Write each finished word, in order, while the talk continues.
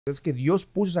Es que Dios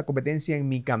puso esa competencia en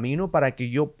mi camino para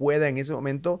que yo pueda en ese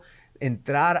momento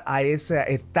entrar a esa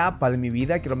etapa de mi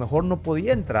vida que a lo mejor no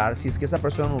podía entrar si es que esa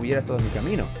persona no hubiera estado en mi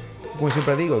camino. Como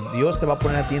siempre digo, Dios te va a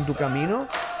poner a ti en tu camino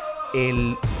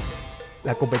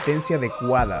la competencia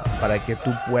adecuada para que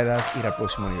tú puedas ir al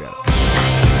próximo nivel.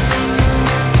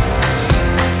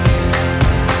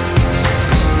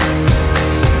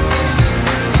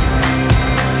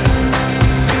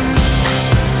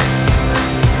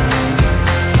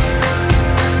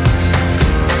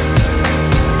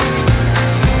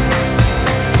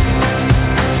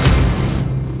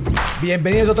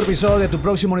 Bienvenidos a otro episodio de Tu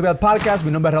Próximo Nivel Podcast.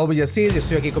 Mi nombre es Raúl Villasís y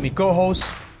estoy aquí con mi co-host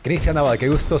Cristian Naval. Qué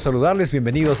gusto saludarles.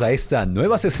 Bienvenidos a esta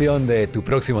nueva sesión de Tu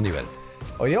Próximo Nivel.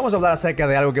 Hoy vamos a hablar acerca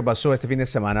de algo que pasó este fin de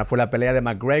semana. Fue la pelea de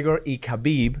McGregor y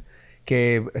Khabib,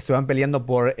 que estaban peleando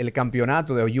por el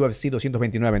campeonato de UFC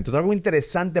 229. Entonces algo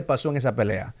interesante pasó en esa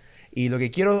pelea. Y lo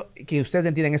que quiero que ustedes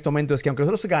entiendan en este momento es que aunque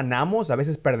nosotros ganamos, a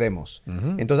veces perdemos.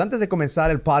 Entonces, antes de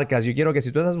comenzar el podcast, yo quiero que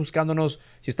si tú estás buscándonos,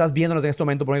 si estás viéndonos en este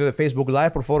momento por medio de Facebook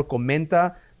Live, por favor,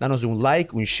 comenta, danos un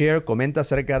like, un share, comenta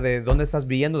acerca de dónde estás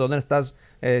viendo, dónde estás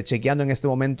chequeando en este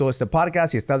momento este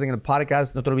podcast. Si estás en el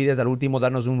podcast, no te olvides al último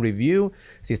darnos un review.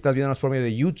 Si estás viéndonos por medio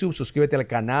de YouTube, suscríbete al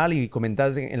canal y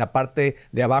comentar en la parte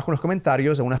de abajo en los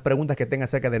comentarios algunas preguntas que tengas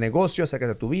acerca de negocio, acerca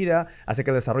de tu vida,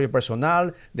 acerca de desarrollo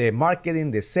personal, de marketing,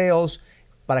 de sales,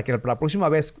 para que la próxima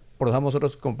vez podamos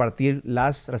nosotros compartir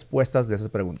las respuestas de esas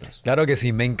preguntas. Claro que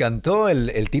sí. Me encantó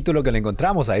el título que le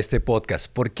encontramos a este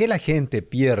podcast. ¿Por qué la gente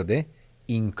pierde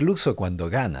incluso cuando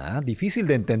gana? Difícil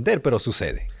de entender, pero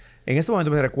sucede. En este momento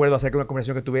me recuerdo acerca de una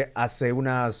conversación que tuve hace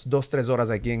unas 2-3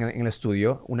 horas aquí en el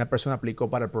estudio. Una persona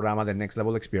aplicó para el programa de Next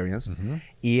Level Experience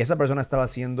y esa persona estaba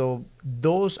haciendo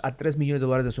 2 a 3 millones de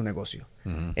dólares de su negocio.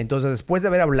 Entonces, después de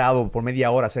haber hablado por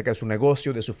media hora acerca de su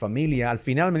negocio, de su familia, al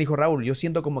final me dijo, Raúl, yo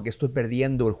siento como que estoy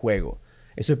perdiendo el juego.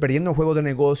 Estoy perdiendo el juego de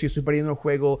negocio, estoy perdiendo el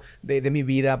juego de mi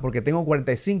vida porque tengo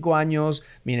 45 años,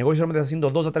 mi negocio solamente está haciendo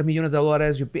 2 a 3 millones de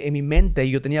dólares. En mi mente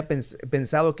yo tenía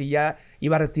pensado que ya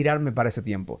iba a retirarme para ese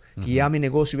tiempo, que ya mi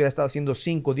negocio hubiera estado haciendo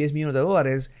 5 o 10 millones de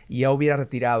dólares y ya hubiera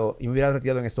retirado, y me hubiera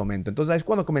retirado en este momento. Entonces es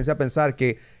cuando comencé a pensar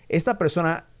que esta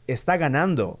persona está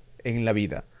ganando en la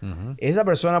vida. Esa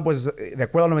persona, pues, de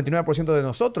acuerdo al 99% de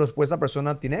nosotros, pues esa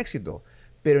persona tiene éxito.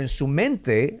 Pero en su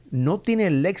mente no tiene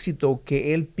el éxito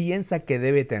que él piensa que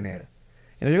debe tener.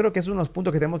 Entonces yo creo que esos son los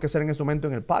puntos que tenemos que hacer en este momento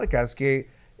en el podcast,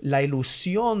 que la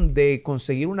ilusión de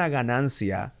conseguir una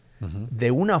ganancia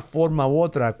de una forma u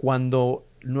otra, cuando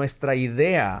nuestra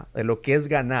idea de lo que es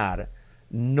ganar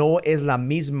no es la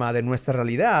misma de nuestra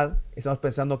realidad, estamos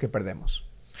pensando que perdemos.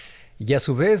 Y a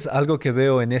su vez, algo que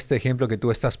veo en este ejemplo que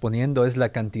tú estás poniendo es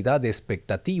la cantidad de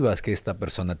expectativas que esta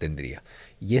persona tendría.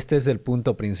 Y este es el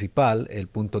punto principal, el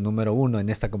punto número 1 en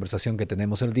esta conversación que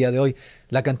tenemos el día de hoy.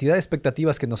 La cantidad de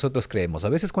expectativas que nosotros creemos. A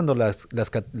veces cuando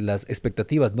las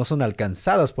expectativas no son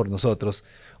alcanzadas por nosotros,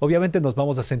 obviamente nos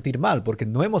vamos a sentir mal porque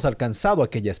no hemos alcanzado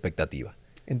aquella expectativa.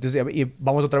 Entonces, y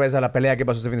vamos otra vez a la pelea que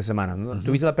pasó este fin de semana, ¿no?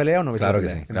 ¿Tú viste la pelea o no viste la pelea?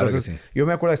 Que sí, claro Entonces, que sí. yo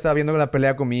me acuerdo que estaba viendo la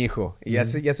pelea con mi hijo y ya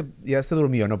se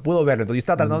durmió, no pudo verlo. Entonces, yo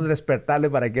estaba tratando de despertarle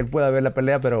para que él pueda ver la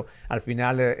pelea, pero al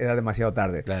final era demasiado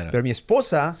tarde. Claro. Pero mi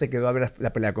esposa se quedó a ver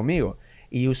la pelea conmigo.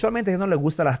 Y usualmente a ella no le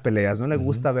gustan las peleas, no le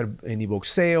gusta ver ni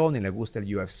boxeo, ni le gusta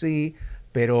el UFC.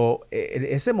 Pero en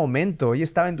ese momento ella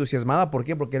estaba entusiasmada. ¿Por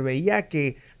qué? Porque veía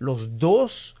que los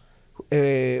dos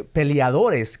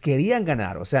peleadores querían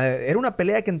ganar. O sea, era una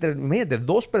pelea que entre, imagínate,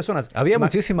 dos personas. Había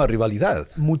muchísima rivalidad.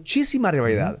 Muchísima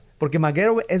rivalidad. Porque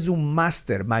McGregor es un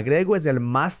máster. McGregor es el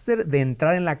máster de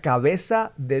entrar en la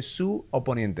cabeza de su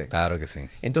oponente. Claro que sí.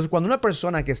 Entonces, cuando una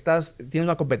persona que tiene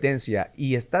una competencia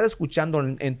y estás escuchando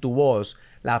en tu voz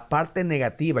la parte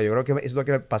negativa, yo creo que es lo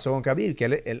que pasó con Khabib, que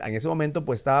él en ese momento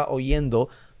pues estaba oyendo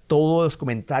todos los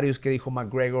comentarios que dijo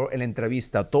McGregor en la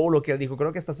entrevista, todo lo que él dijo.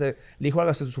 Creo que hasta le dijo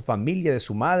algo de su familia, de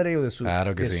su madre o de su,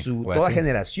 claro que sí. Toda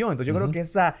generación. Entonces yo creo que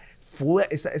esa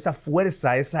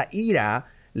fuerza, esa ira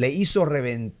le hizo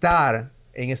reventar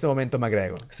en ese momento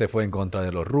McGregor. Se fue en contra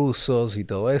de los rusos y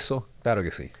todo eso. Claro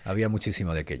que sí. Había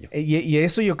muchísimo de aquello. Y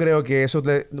eso yo creo que eso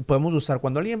podemos usar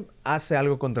cuando alguien hace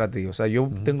algo contra ti. O sea, yo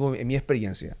tengo en mi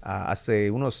experiencia,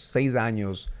 hace unos 6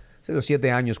 años, 6 o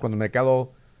 7 años, cuando el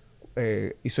mercado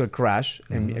hizo el crash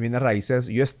en bienes raíces,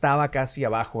 yo estaba casi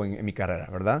abajo en mi carrera,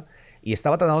 ¿verdad? Y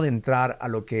estaba tratando de entrar a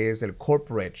lo que es el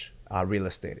corporate real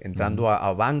estate, entrando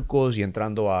a bancos y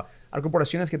entrando a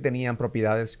corporaciones que tenían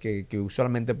propiedades que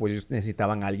usualmente pues ellos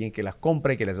necesitaban a alguien que las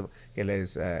compre, que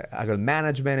les haga el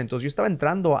management. Entonces yo estaba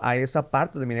entrando a esa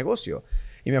parte de mi negocio.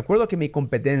 Y me acuerdo que mi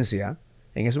competencia,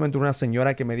 en ese momento una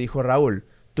señora que me dijo, Raúl,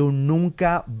 tú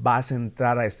nunca vas a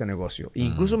entrar a este negocio.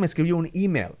 Incluso me escribió un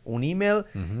email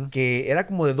que era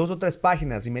como de 2 o 3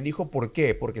 páginas y me dijo, ¿por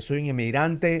qué? Porque soy un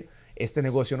inmigrante, este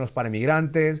negocio no es para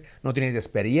inmigrantes, no tienes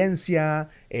experiencia,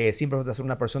 siempre vas a ser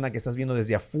una persona que estás viendo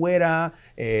desde afuera,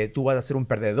 tú vas a ser un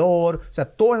perdedor. O sea,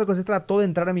 todas esas cosas trató de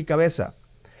entrar a mi cabeza.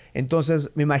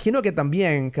 Entonces, me imagino que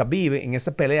también Khabib en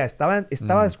esa pelea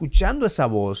estaba escuchando esa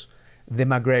voz de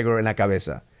McGregor en la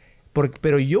cabeza.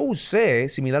 Pero yo usé,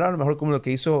 similar a lo mejor como lo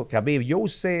que hizo Khabib, yo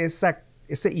usé ese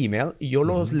email y yo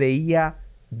los leía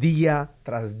día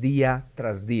tras día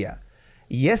tras día.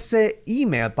 Y ese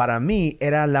email para mí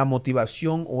era la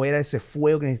motivación o era ese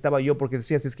fuego que necesitaba yo, porque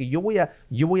decías, es que yo voy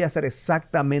a hacer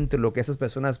exactamente lo que esas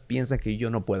personas piensan que yo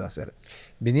no puedo hacer.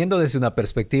 Viniendo desde una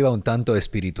perspectiva un tanto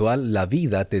espiritual, la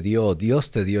vida te dio,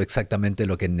 Dios te dio exactamente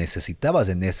lo que necesitabas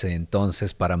en ese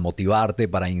entonces para motivarte,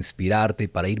 para inspirarte,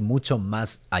 para ir mucho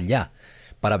más allá,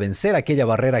 para vencer aquella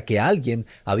barrera que alguien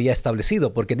había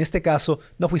establecido, porque en este caso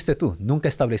no fuiste tú, nunca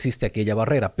estableciste aquella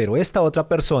barrera, pero esta otra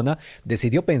persona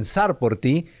decidió pensar por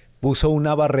ti, puso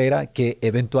una barrera que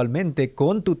eventualmente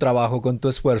con tu trabajo, con tu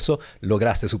esfuerzo,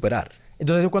 lograste superar.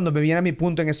 Entonces cuando me viene a mi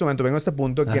punto en este momento, vengo a este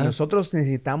punto, que nosotros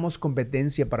necesitamos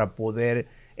competencia para poder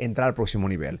entrar al próximo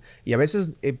nivel. Y a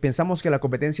veces pensamos que la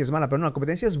competencia es mala, pero no, la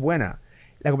competencia es buena.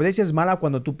 La competencia es mala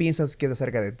cuando tú piensas que es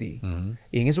acerca de ti.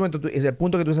 Y en ese momento, el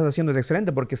punto que tú estás haciendo es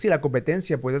excelente, porque sí, la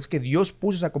competencia, pues es que Dios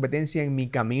puso esa competencia en mi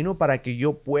camino para que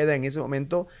yo pueda en ese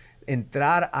momento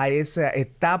entrar a esa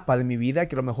etapa de mi vida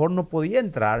que a lo mejor no podía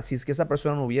entrar si es que esa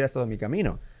persona no hubiera estado en mi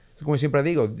camino. Como siempre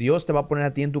digo, Dios te va a poner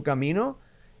a ti en tu camino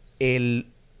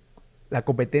la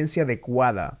competencia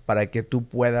adecuada para que tú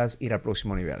puedas ir al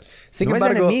próximo nivel. Sin no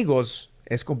embargo, es enemigos,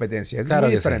 es competencia. Es claro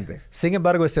muy que diferente. Sí. Sin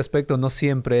embargo, este aspecto no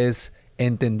siempre es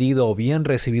entendido o bien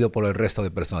recibido por el resto de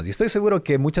personas. Y estoy seguro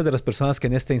que muchas de las personas que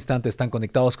en este instante están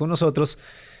conectados con nosotros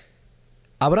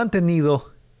habrán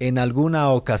tenido en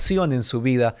alguna ocasión en su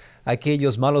vida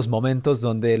aquellos malos momentos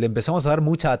donde le empezamos a dar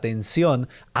mucha atención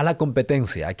a la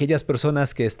competencia, aquellas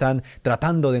personas que están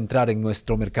tratando de entrar en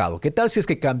nuestro mercado. ¿Qué tal si es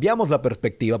que cambiamos la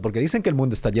perspectiva? Porque dicen que el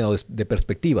mundo está lleno de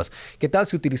perspectivas. ¿Qué tal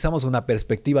si utilizamos una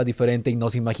perspectiva diferente y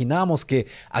nos imaginamos que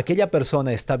aquella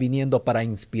persona está viniendo para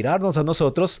inspirarnos a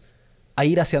nosotros a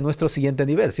ir hacia nuestro siguiente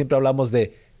nivel? Siempre hablamos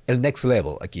de el next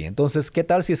level aquí. Entonces, ¿qué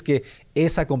tal si es que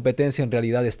esa competencia en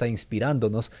realidad está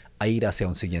inspirándonos a ir hacia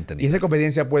un siguiente nivel? Y esa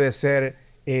competencia puede ser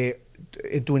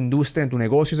en tu industria, en tu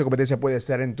negocio, esa competencia puede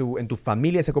ser en tu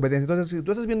familia, esa competencia. Entonces, si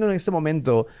tú estás viendo en este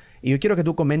momento, y yo quiero que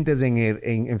tú comentes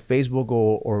en Facebook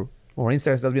o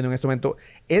Instagram, estás viendo en este momento,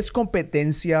 ¿es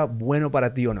competencia bueno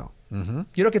para ti o no?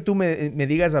 Quiero que tú me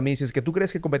digas a mí si es que tú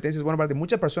crees que competencia es buena para ti.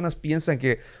 Muchas personas piensan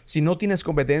que si no tienes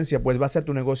competencia, pues va a ser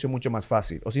tu negocio mucho más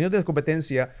fácil. O si no tienes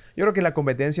competencia, yo creo que la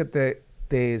competencia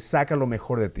te saca lo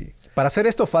mejor de ti. Para hacer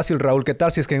esto fácil, Raúl, ¿qué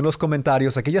tal si es que en los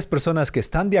comentarios aquellas personas que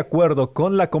están de acuerdo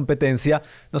con la competencia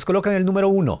nos colocan el número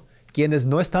 1? Quienes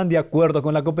no están de acuerdo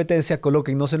con la competencia,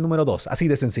 colóquennos el número 2. Así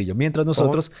de sencillo. Mientras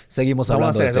nosotros seguimos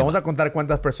hablando del tema. Vamos a contar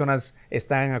cuántas personas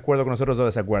están de acuerdo con nosotros o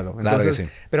desacuerdo. Entonces, claro que sí.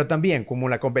 Pero también, como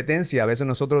la competencia, a veces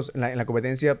nosotros en la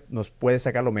competencia nos puede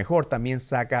sacar lo mejor, también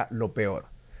saca lo peor.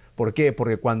 ¿Por qué?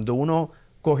 Porque cuando uno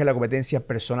coge la competencia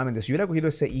personalmente, si hubiera cogido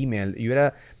ese email y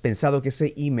hubiera pensado que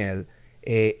ese email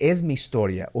es mi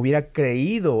historia, hubiera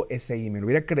creído ese email,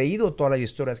 hubiera creído todas las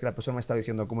historias que la persona me estaba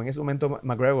diciendo, como en ese momento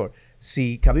McGregor,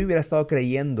 si Khabib hubiera estado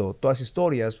creyendo todas las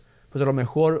historias, pues a lo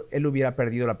mejor él hubiera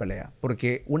perdido la pelea,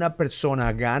 porque una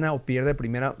persona gana o pierde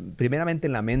primeramente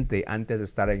en la mente antes de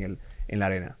estar en la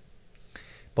arena.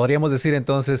 Podríamos decir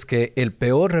entonces que el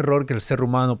peor error que el ser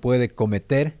humano puede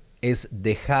cometer es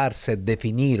dejarse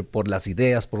definir por las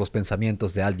ideas, por los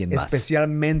pensamientos de alguien más.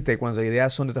 Especialmente cuando las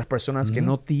ideas son de otras personas que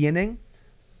no tienen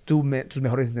tus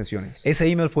mejores intenciones. Ese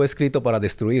email fue escrito para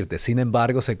destruirte. Sin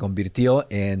embargo, se convirtió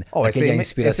en aquella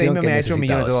inspiración que necesitabas. Ese email me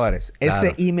ha hecho millones de dólares. Claro,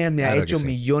 ese email me ha hecho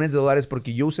millones de dólares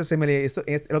porque yo usé ese email.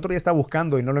 El otro día estaba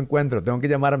buscando y no lo encuentro. Tengo que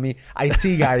llamar a mi IT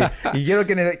guy. Y quiero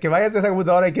que vayas a esa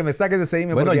computadora y que me saques ese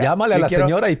email. Bueno, llámale a la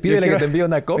señora y pídele que te envíe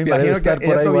una copia. Debe estar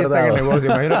por ahí guardado. Me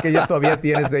imagino que ella todavía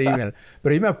tiene ese email.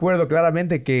 Pero yo me acuerdo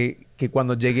claramente que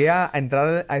cuando llegué a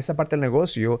entrar a esa parte del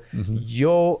negocio,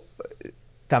 yo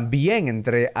también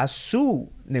entré a su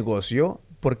negocio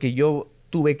porque yo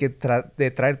tuve que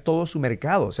traer todo su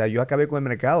mercado. O sea, yo acabé con el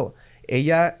mercado.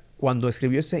 Ella, cuando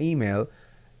escribió ese email,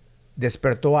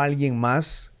 despertó a alguien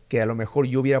más que a lo mejor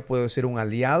yo hubiera podido ser un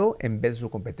aliado en vez de su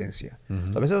competencia.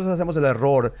 A veces nosotros hacemos el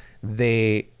error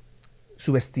de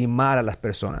subestimar a las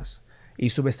personas. Y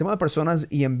subestimar a las personas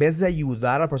y en vez de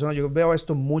ayudar a las personas, yo veo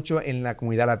esto mucho en la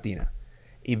comunidad latina.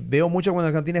 Y veo mucho con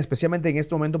Argentina, especialmente en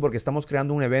este momento porque estamos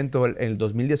creando un evento en el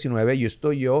 2019 y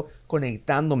estoy yo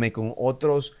conectándome con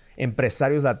otros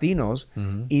empresarios latinos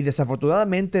y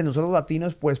desafortunadamente nosotros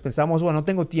latinos pues pensamos, bueno, no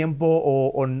tengo tiempo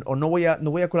o no voy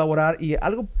a colaborar. Y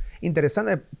algo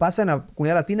interesante pasa en la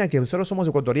comunidad latina, que nosotros somos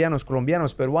ecuatorianos,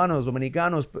 colombianos, peruanos,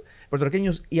 dominicanos,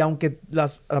 puertorriqueños, y aunque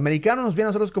los americanos nos ven a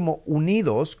nosotros como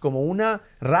unidos, como una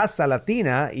raza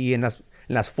latina, y en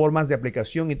las formas de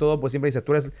aplicación y todo, pues siempre dices,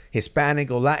 tú eres Hispanic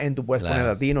o Latin, tú puedes poner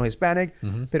latino, Hispanic,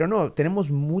 pero no,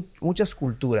 tenemos muchas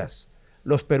culturas.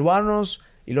 Los peruanos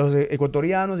y los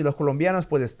ecuatorianos y los colombianos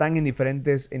pues están en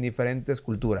diferentes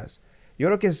culturas. Yo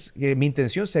creo que mi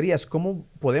intención sería es cómo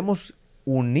podemos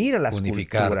unir a las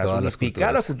unificar las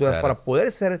culturas claro, para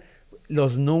poder ser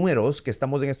los números que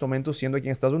estamos en este momento siendo aquí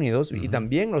en Estados Unidos y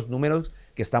también los números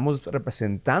que estamos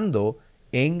representando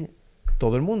en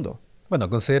todo el mundo. Bueno,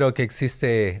 considero que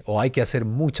existe o hay que hacer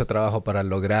mucho trabajo para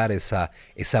lograr esa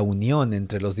unión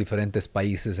entre los diferentes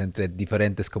países, entre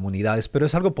diferentes comunidades, pero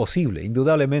es algo posible,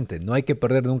 indudablemente. No hay que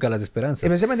perder nunca las esperanzas.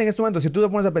 Especialmente en este momento, si tú te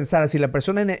pones a pensar, si la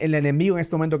persona, el enemigo en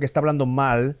este momento que está hablando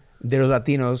mal de los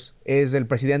latinos es el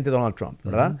presidente Donald Trump,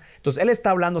 ¿verdad? Entonces, él está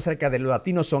hablando acerca de los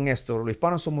latinos son estos, los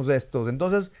hispanos somos estos.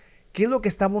 Entonces, ¿qué es lo que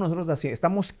estamos nosotros haciendo?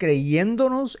 ¿Estamos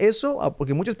creyéndonos eso?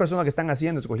 Porque muchas personas que están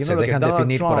haciendo, escogiendo lo que Donald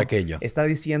Trump por aquello. Está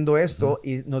diciendo esto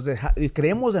y y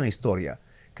creemos en la historia,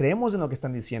 creemos en lo que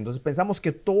están diciendo. Entonces pensamos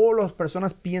que todas las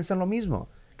personas piensan lo mismo,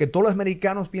 que todos los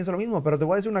americanos piensan lo mismo. Pero te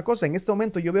voy a decir una cosa, en este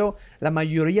momento yo veo la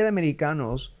mayoría de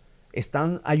americanos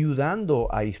están ayudando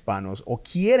a hispanos o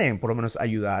quieren por lo menos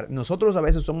ayudar. Nosotros a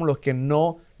veces somos los que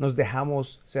no nos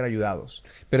dejamos ser ayudados.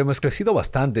 Pero hemos crecido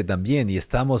bastante también y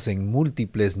estamos en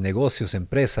múltiples negocios,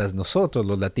 empresas. Nosotros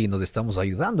los latinos estamos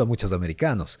ayudando a muchos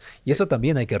americanos y eso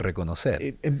también hay que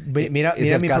reconocer. Mira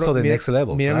el caso de Next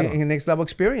Level. Mira claro. en Next Level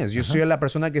Experience. Yo soy la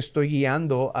persona que estoy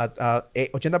guiando a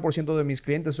 80% de mis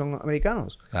clientes son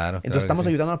americanos. Claro, Entonces estamos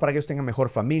ayudándonos para que ellos tengan mejor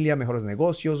familia, mejores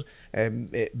negocios,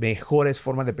 mejores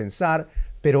formas de pensar,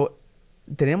 pero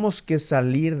tenemos que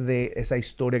salir de esa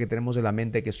historia que tenemos en la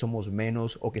mente que somos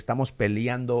menos o que estamos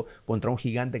peleando contra un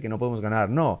gigante que no podemos ganar.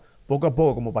 No, poco a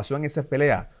poco, como pasó en esa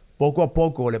pelea, poco a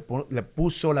poco le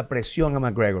puso la presión a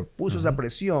McGregor, puso esa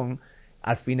presión,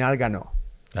 al final ganó.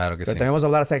 Claro que Pero sí. tenemos que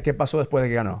hablar acerca de qué pasó después de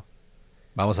que ganó.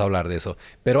 Vamos a hablar de eso.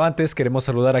 Pero antes queremos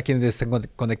saludar a quienes estén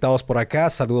conectados por acá.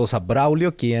 Saludos a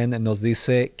Braulio, quien nos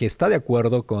dice que está de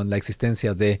acuerdo con la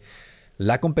existencia de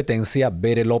la competencia.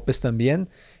 Bere López también.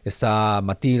 Está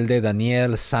Matilde,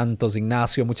 Daniel, Santos,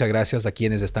 Ignacio. Muchas gracias a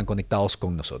quienes están conectados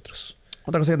con nosotros.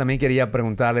 Otra cosa que también quería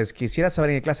preguntarles, quisiera saber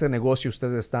en qué clase de negocio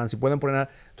ustedes están, si pueden poner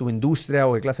tu industria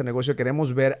o qué clase de negocio.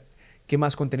 Queremos ver qué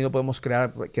más contenido podemos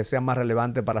crear que sea más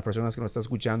relevante para las personas que nos están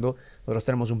escuchando. Nosotros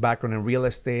tenemos un background en real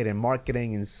estate, en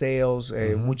marketing, en sales.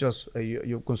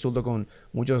 Yo consulto con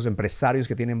muchos empresarios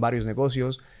que tienen varios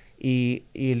negocios. Y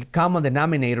el common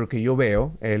denominator que yo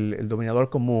veo, el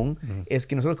dominador común, es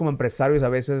que nosotros como empresarios a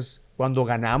veces cuando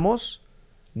ganamos,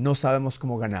 no sabemos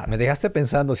cómo ganar. Me dejaste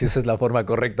pensando si esa es la forma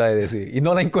correcta de decir y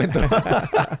no la encuentro.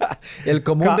 El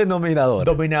común denominador.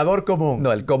 Dominador común.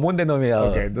 No, el común denominador.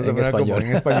 Okay, entonces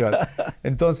en español.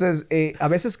 Entonces, a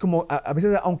veces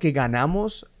aunque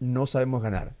ganamos, no sabemos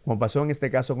ganar. Como pasó en este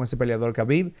caso con ese peleador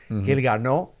Khabib, que él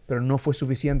ganó, pero no fue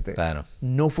suficiente. Claro.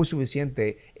 No fue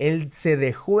suficiente. Él se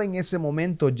dejó en ese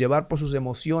momento llevar por sus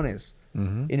emociones.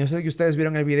 Y no sé si ustedes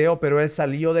vieron el video, pero él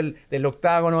salió del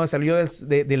octágono, salió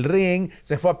del ring,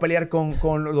 se fue a pelear con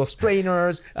los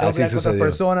trainers, se fue a pelear con otras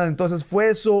personas. Entonces fue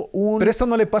eso Pero esto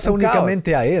no le pasa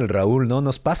únicamente caos. a él, Raúl, ¿no?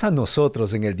 Nos pasa a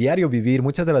nosotros en el diario vivir.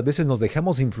 Muchas de las veces nos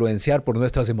dejamos influenciar por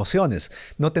nuestras emociones.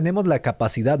 No tenemos la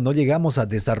capacidad, no llegamos a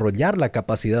desarrollar la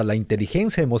capacidad, la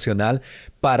inteligencia emocional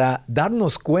para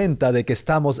darnos cuenta de que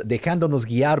estamos dejándonos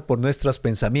guiar por nuestros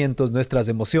pensamientos, nuestras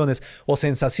emociones o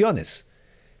sensaciones.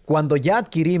 Cuando ya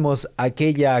adquirimos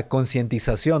aquella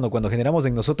concientización o cuando generamos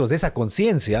en nosotros esa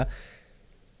conciencia,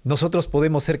 nosotros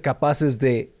podemos ser capaces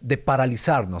de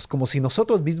paralizarnos, como si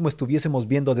nosotros mismos estuviésemos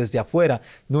viendo desde afuera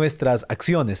nuestras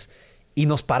acciones y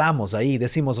nos paramos ahí y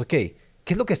decimos, ok, ¿qué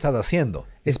es lo que estás haciendo?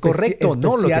 ¿Es correcto o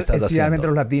no lo que estás haciendo? Especialmente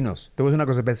los latinos. Te voy a decir una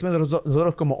cosa. Especialmente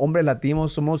nosotros como hombres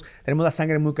latinos tenemos la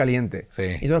sangre muy caliente. Sí.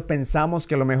 Y nosotros pensamos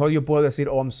que a lo mejor yo puedo decir,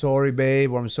 oh, I'm sorry, babe,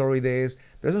 or I'm sorry this.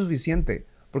 Pero eso es suficiente.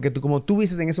 Porque como tú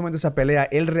viste en ese momento esa pelea,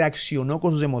 él reaccionó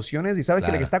con sus emociones y sabes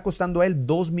que le está costando a él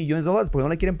 $2 millones porque no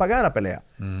le quieren pagar la pelea.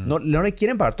 No le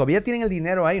quieren pagar. Todavía tienen el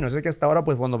dinero ahí. No sé que hasta ahora,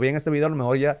 pues cuando vean este video, a lo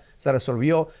mejor ya se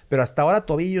resolvió. Pero hasta ahora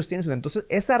todavía ellos tienen su... Entonces,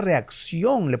 esa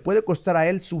reacción le puede costar a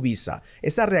él su visa.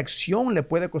 Esa reacción le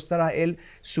puede costar a él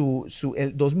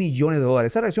el $2 millones.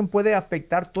 Esa reacción puede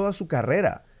afectar toda su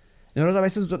carrera. Nosotros a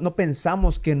veces no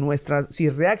pensamos que si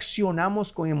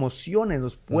reaccionamos con emociones,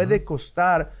 nos puede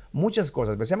costar muchas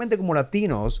cosas, especialmente como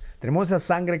latinos, tenemos esa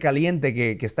sangre caliente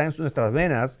que está en nuestras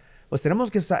venas, pues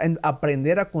tenemos que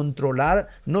aprender a controlar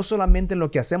no solamente lo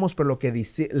que hacemos, pero lo que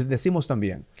decimos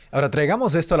también. Ahora,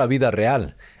 traigamos esto a la vida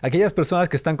real. Aquellas personas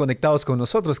que están conectados con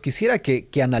nosotros, quisiera que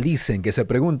analicen, que se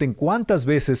pregunten cuántas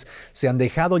veces se han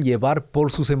dejado llevar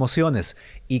por sus emociones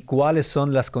y cuáles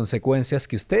son las consecuencias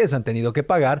que ustedes han tenido que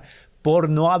pagar por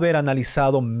no haber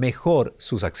analizado mejor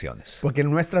sus acciones. Porque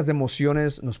nuestras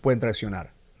emociones nos pueden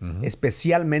traicionar.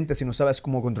 Especialmente si no sabes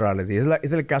cómo controlarlas. Y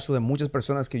es el caso de muchas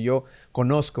personas que yo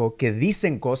conozco que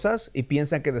dicen cosas y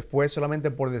piensan que después solamente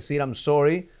por decir I'm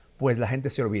sorry, pues la gente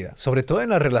se olvida. Sobre todo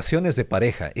en las relaciones de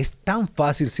pareja. Es tan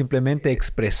fácil simplemente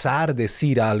expresar,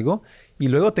 decir algo y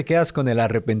luego te quedas con el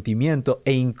arrepentimiento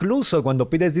e incluso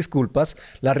cuando pides disculpas,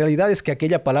 la realidad es que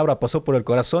aquella palabra pasó por el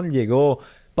corazón,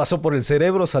 pasó por el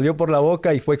cerebro, salió por la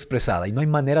boca y fue expresada. Y no hay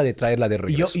manera de traerla de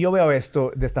regreso. Yo veo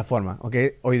esto de esta forma.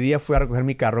 ¿Okay? Hoy día fui a recoger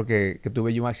mi carro que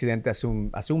tuve yo un accidente hace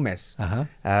un mes.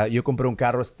 Yo compré un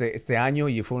carro este año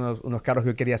y fue unos carros que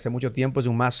yo quería hace mucho tiempo. Es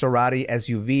un Maserati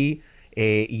SUV.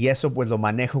 Y eso pues lo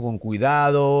manejo con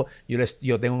cuidado.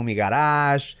 Yo tengo mi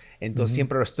garage. Entonces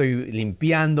siempre lo estoy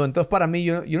limpiando. Entonces para mí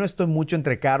yo no estoy mucho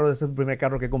entre carros. Es el primer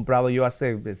carro que he comprado yo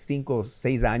hace 5 o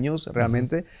 6 años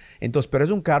realmente. Entonces, pero es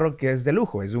un carro que es de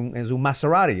lujo. Es un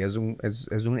Maserati. Es un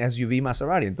SUV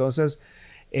Maserati. Entonces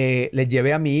le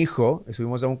llevé a mi hijo.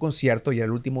 Estuvimos a un concierto y era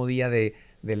el último día de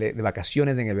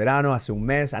vacaciones en el verano. Hace un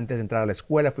mes antes de entrar a la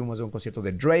escuela fuimos a un concierto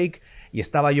de Drake. Y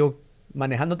estaba yo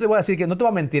manejando. No te voy a decir no te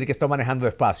voy a mentir que estoy manejando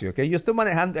despacio, ¿ok? Yo estoy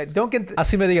manejando.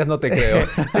 Así me digas, no te creo.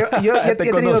 yo he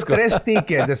tenido 3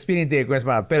 tickets de speeding ticket,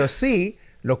 pero sí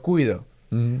lo cuido.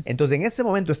 Entonces, en ese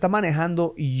momento está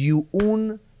manejando y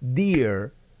un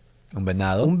deer. ¿Un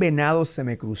venado? Un venado se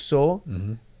me cruzó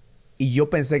y yo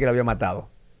pensé que lo había matado.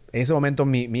 En ese momento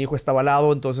mi hijo estaba al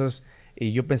lado, entonces.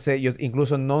 Y yo pensé,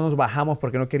 incluso no nos bajamos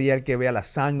porque no quería que vea la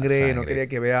sangre, no quería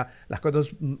que vea las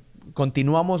cosas.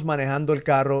 Continuamos manejando el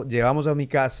carro, llevamos a mi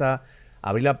casa,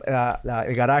 abrí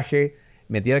el garaje,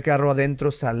 metí el carro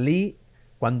adentro, salí.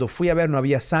 Cuando fui a ver no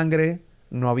había sangre,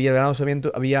 no había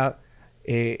lanzamiento,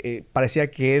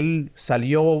 parecía que él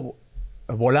salió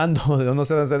volando, no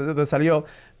sé dónde salió,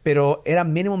 pero era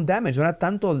minimum damage, no era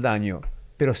tanto el daño,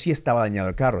 pero sí estaba dañado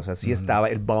el carro, o sea, sí estaba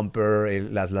el bumper,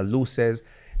 las luces.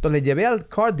 Entonces le llevé al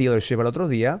car dealership el otro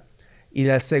día y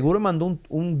el seguro mandó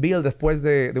un bill después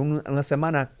de una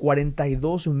semana,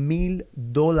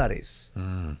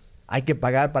 $42,000. Hay que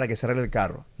pagar para que se arregle el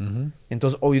carro.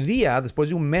 Entonces hoy día, después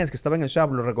de un mes que estaba en el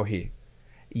shop, lo recogí.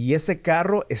 Y ese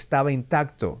carro estaba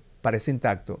intacto, parece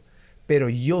intacto. Pero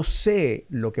yo sé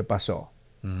lo que pasó.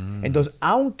 Entonces,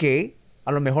 aunque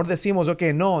a lo mejor decimos, ok,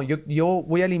 no, yo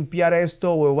voy a limpiar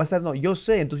esto o voy a hacer, no, yo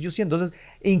sé, entonces yo siento. Entonces,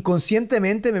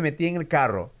 inconscientemente me metí en el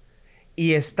carro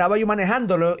y estaba yo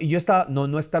manejándolo y yo estaba,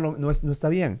 no está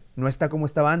bien, no está como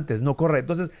estaba antes, no corre.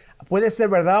 Entonces, puede ser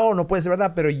verdad o no puede ser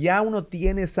verdad, pero ya uno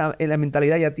tiene la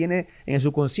mentalidad, ya tiene en el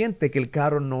subconsciente que el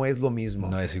carro no es lo mismo.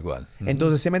 No es igual.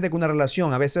 Entonces, se mete con una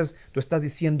relación. A veces tú estás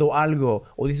diciendo algo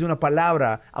o dices una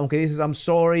palabra, aunque dices I'm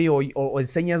sorry o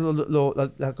enseñas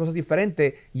las cosas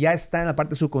diferentes, ya está en la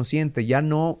parte subconsciente, ya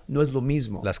no es lo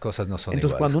mismo. Las cosas no son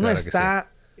Entonces, iguales. Cuando uno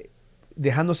está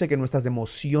dejándose que nuestras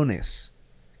emociones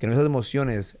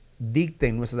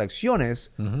dicten nuestras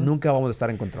acciones, nunca vamos a estar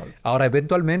en control. Ahora,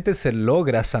 eventualmente se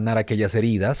logra sanar aquellas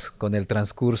heridas con el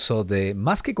transcurso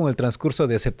más que con el transcurso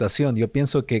de aceptación, yo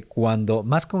pienso que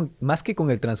más que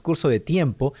con el transcurso de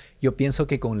tiempo, yo pienso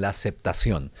que con la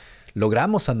aceptación.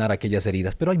 Logramos sanar aquellas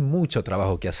heridas, pero hay mucho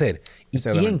trabajo que hacer. ¿Y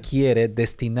quién quiere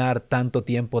destinar tanto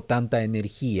tiempo, tanta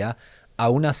energía a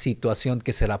una situación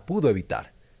que se la pudo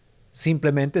evitar?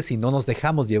 Simplemente si no nos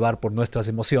dejamos llevar por nuestras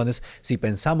emociones, si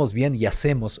pensamos bien y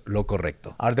hacemos lo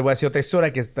correcto. Ahora te voy a decir otra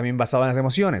historia que es también basada en las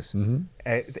emociones. En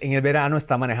el verano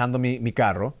estaba manejando mi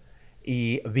carro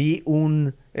y vi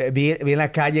en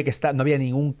la calle que no había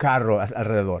ningún carro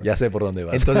alrededor. Ya sé por dónde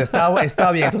vas. Entonces estaba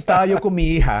bien. Entonces estaba yo con mi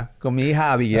hija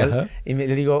Abigail, y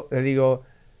le digo,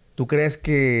 ¿tú crees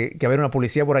que va a haber una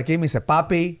policía por aquí? Y me dice,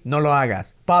 papi, no lo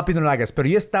hagas. Papi, no lo hagas. Pero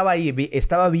yo estaba ahí,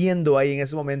 estaba viendo ahí en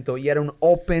ese momento y era un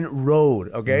open road,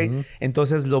 ¿ok?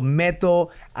 Entonces lo meto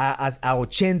a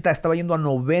 80, estaba yendo a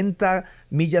 90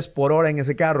 millas por hora en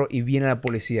ese carro y viene la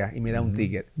policía y me da un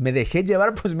ticket. Me dejé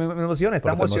llevar, pues me emociona.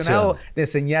 Estaba emocionado de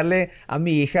enseñarle a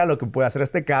mi hija lo que puede hacer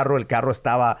este carro. El carro es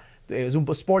un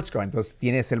sports car, entonces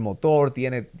tienes el motor,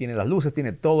 tiene las luces,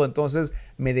 tiene todo. Entonces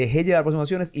me dejé llevar por sus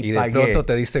emociones y pagué. Y de pronto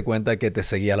te diste cuenta que te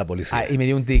seguía la policía. Y me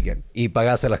dio un ticket. Y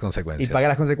pagaste las consecuencias. Y pagué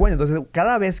las consecuencias. Entonces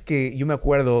cada vez que yo me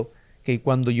acuerdo que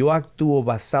cuando yo actúo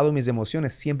basado en mis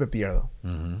emociones, siempre pierdo.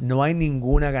 No hay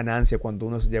ninguna ganancia cuando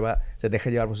uno se deja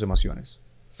llevar por sus emociones.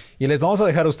 Y les vamos a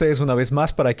dejar a ustedes una vez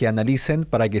más para que analicen,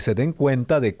 para que se den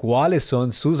cuenta de cuáles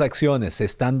son sus acciones. ¿Se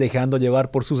están dejando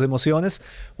llevar por sus emociones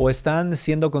o están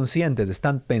siendo conscientes,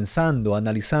 están pensando,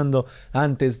 analizando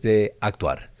antes de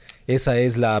actuar? Esa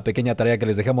es la pequeña tarea que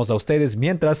les dejamos a ustedes.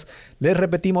 Mientras, les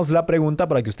repetimos la pregunta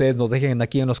para que ustedes nos dejen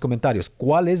aquí en los comentarios.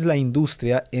 ¿Cuál es la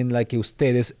industria en la que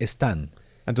ustedes están?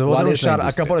 Entonces vamos a ver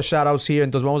acá por los shoutouts here.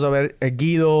 Entonces vamos a ver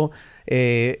Guido,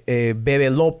 Bebe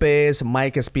López,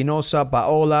 Mike Espinosa,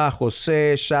 Paola,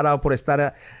 José. Shoutout por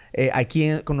estar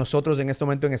aquí con nosotros en este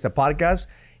momento en este podcast.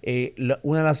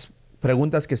 Una de las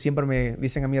preguntas que siempre me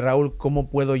dicen a mí, Raúl, ¿cómo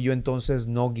puedo yo entonces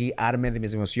no guiarme de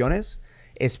mis emociones?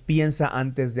 Es piensa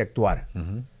antes de actuar.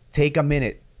 Take a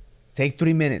minute. Take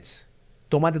 3 minutes.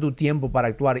 Tómate tu tiempo para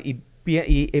actuar y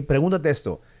pregúntate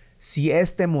esto. Si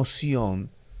esta emoción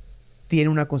tiene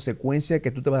una consecuencia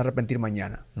que tú te vas a arrepentir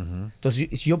mañana. Entonces,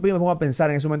 si yo me pongo a pensar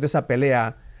en ese momento esa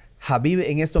pelea, Habib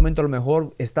en este momento a lo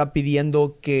mejor está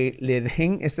pidiendo que le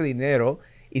den ese dinero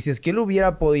y si es que él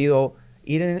hubiera podido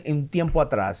ir en un tiempo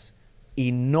atrás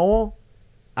y no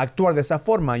actuar de esa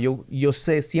forma, yo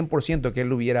sé 100% que él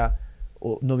no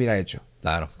hubiera hecho.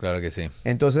 Claro, claro que sí.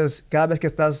 Entonces, cada vez que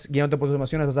estás guiándote por tus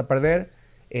emociones, vas a perder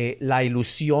la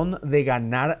ilusión de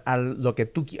ganar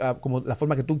como la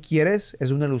forma que tú quieres.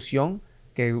 Es una ilusión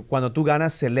que cuando tú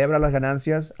ganas, celebra las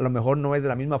ganancias. A lo mejor no es de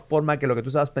la misma forma que lo que tú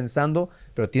estabas pensando,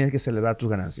 pero tienes que celebrar tus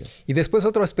ganancias. Y después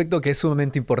otro aspecto que es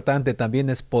sumamente importante también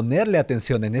es ponerle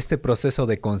atención en este proceso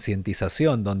de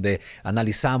concientización donde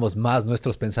analizamos más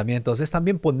nuestros pensamientos, es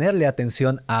también ponerle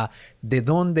atención a de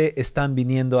dónde están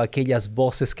viniendo aquellas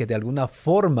voces que de alguna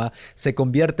forma se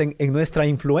convierten en nuestra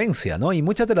influencia, ¿no? Y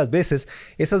muchas de las veces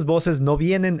esas voces no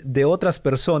vienen de otras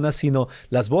personas, sino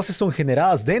las voces son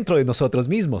generadas dentro de nosotros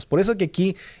mismos. Por eso que aquí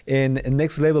en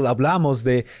Next Level hablamos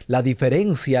de la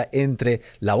diferencia entre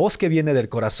la voz que viene del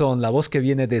corazón, la voz que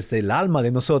viene desde el alma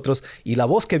de nosotros y la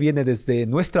voz que viene desde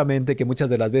nuestra mente, que muchas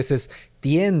de las veces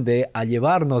tiende a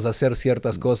llevarnos a hacer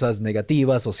ciertas cosas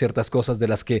negativas o ciertas cosas de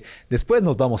las que después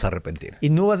nos vamos a arrepentir.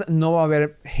 Y no va a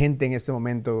haber gente en este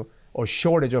momento, o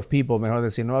shortage of people, mejor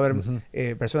decir, no va a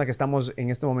haber personas que estamos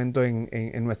en este momento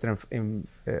en nuestra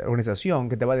organización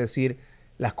que te va a decir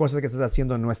las cosas que estás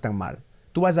haciendo no están mal.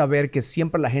 Tú vas a ver que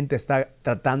siempre la gente está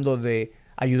tratando de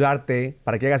ayudarte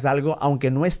para que hagas algo. Aunque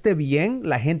no esté bien,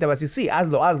 la gente va a decir, sí,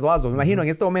 hazlo. Me imagino en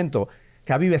este momento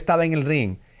que Habib estaba en el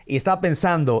ring y estaba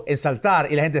pensando en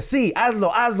saltar y la gente, sí,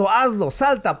 hazlo,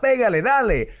 salta, pégale,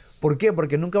 dale. ¿Por qué?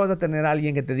 Porque nunca vas a tener a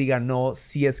alguien que te diga no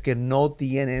si es que no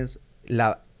tienes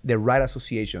the right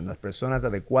association, las personas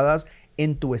adecuadas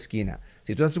en tu esquina.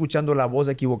 Si tú estás escuchando la voz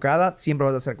equivocada, siempre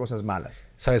vas a hacer cosas malas.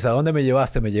 ¿Sabes a dónde me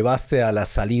llevaste? Me llevaste a las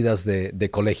salidas de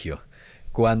colegio.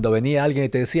 Cuando venía alguien y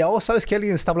te decía, oh, ¿sabes que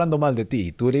alguien está hablando mal de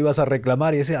ti? Tú le ibas a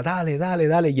reclamar y decía,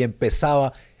 dale. Y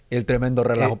empezaba el tremendo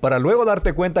relajo. Para luego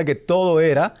darte cuenta que todo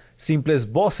era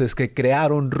simples voces que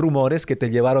crearon rumores que te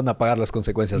llevaron a pagar las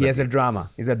consecuencias. Y es el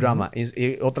drama.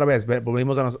 Y otra vez,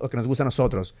 volvemos a lo que nos gusta a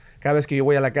nosotros. Cada vez que yo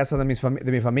voy a la casa de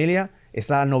mi familia,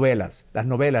 están las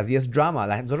novelas y es drama.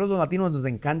 Nosotros los latinos nos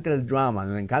encanta el drama,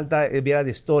 nos encanta ver las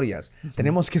historias.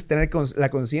 Tenemos que tener la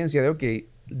conciencia de que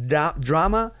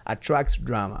drama attracts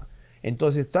drama.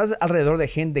 Entonces, estás alrededor de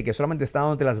gente que solamente está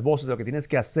dándote las voces, lo que tienes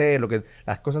que hacer,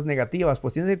 las cosas negativas,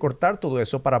 pues tienes que cortar todo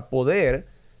eso para poder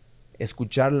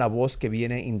escuchar la voz que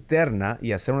viene interna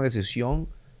y hacer una decisión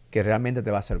que realmente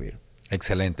te va a servir.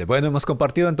 Excelente. Bueno, hemos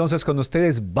compartido entonces con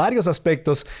ustedes varios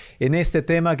aspectos en este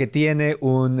tema que tiene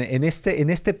en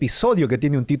este episodio que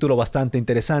tiene un título bastante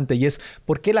interesante y es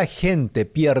 ¿por qué la gente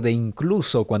pierde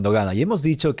incluso cuando gana? Y hemos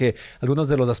dicho que algunos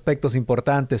de los aspectos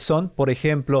importantes son, por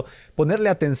ejemplo, ponerle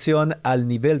atención al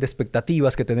nivel de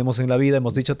expectativas que tenemos en la vida.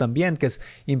 Hemos dicho también que es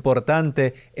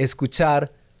importante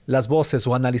escuchar las voces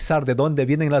o analizar de dónde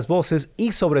vienen las voces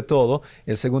y sobre todo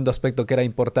el segundo aspecto que era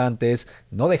importante es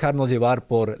no dejarnos llevar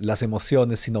por las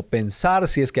emociones sino pensar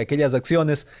si es que aquellas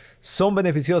acciones son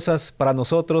beneficiosas para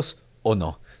nosotros o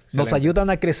no. Excelente. ¿Nos ayudan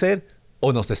a crecer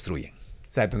o nos destruyen?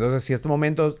 Exacto. Entonces, si en este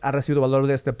momento has recibido valor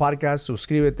de este podcast,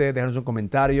 suscríbete, déjanos un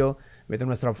comentario, vete a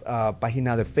nuestra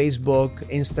página de Facebook,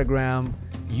 Instagram,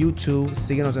 YouTube.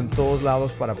 Síguenos en todos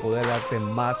lados para poder darte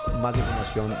más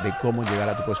información de cómo llegar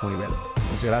a tu próximo nivel.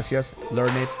 Muchas gracias.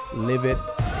 Learn it, live it,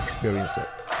 experience it.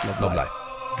 Love life.